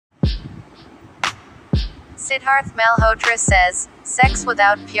Sidharth Malhotra says, sex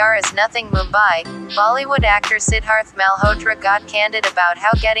without pyar is nothing. Mumbai, Bollywood actor Sidharth Malhotra got candid about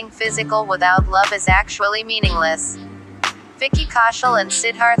how getting physical without love is actually meaningless. Vicky Kaushal and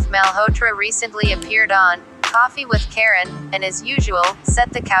Sidharth Malhotra recently appeared on Koffee with Karan, and as usual,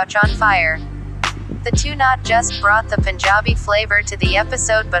 set the couch on fire. The two not just brought the Punjabi flavor to the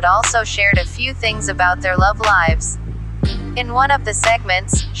episode but also shared a few things about their love lives. In one of the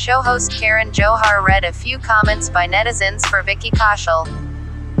segments, show host Karan Johar read a few comments by netizens for Vicky Kaushal.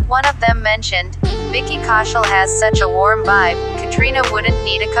 One of them mentioned, "Vicky Kaushal has such a warm vibe, Katrina wouldn't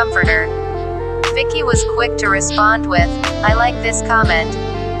need a comforter." Vicky was quick to respond with, "I like this comment."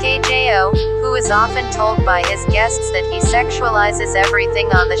 KJO, who is often told by his guests that he sexualizes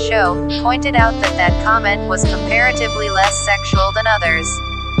everything on the show, pointed out that that comment was comparatively less sexual than others.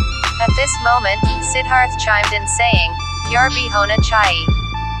 At this moment, Sidharth chimed in saying, "Pyar bhi hona chaiye.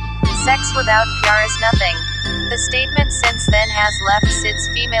 Sex without pyar is nothing." The statement since then has left Sid's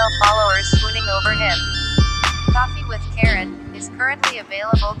female followers swooning over him. Koffee with Karan is currently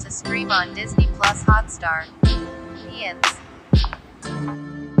available to stream on Disney Plus Hotstar. The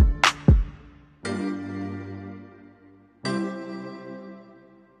ends.